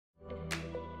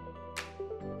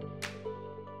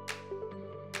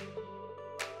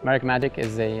American Magic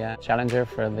is a challenger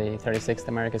for the 36th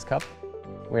America's Cup.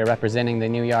 We're representing the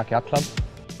New York Yacht Club.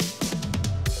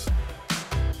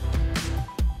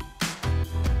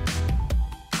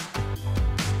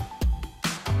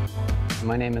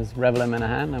 My name is Revelin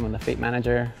Minahan. I'm the fleet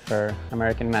manager for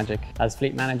American Magic. As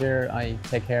fleet manager, I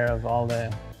take care of all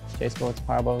the chase boats,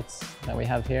 power boats that we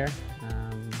have here.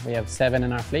 We have 7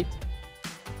 in our fleet.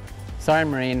 Siren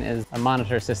Marine is a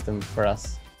monitor system for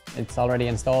us. It's already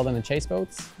installed in the chase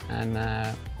boats, and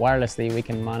wirelessly we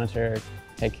can monitor,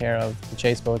 take care of the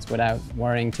chase boats without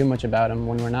worrying too much about them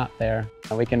when we're not there.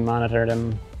 We can monitor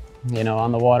them,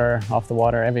 on the water, off the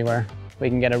water, everywhere. We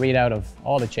can get a readout of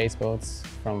all the chase boats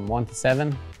from 1 to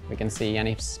 7. We can see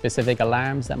any specific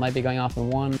alarms that might be going off in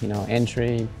one,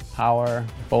 entry, power,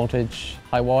 voltage,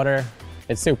 high water.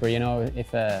 It's super,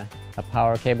 if a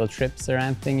power cable trips or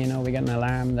anything, we get an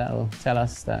alarm that'll tell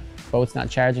us that boat's not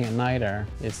charging at night or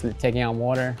it's taking on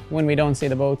water. When we don't see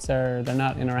the boats or they're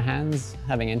not in our hands,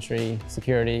 having entry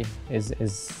security is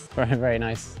very, very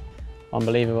nice.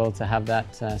 Unbelievable to have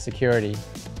that security.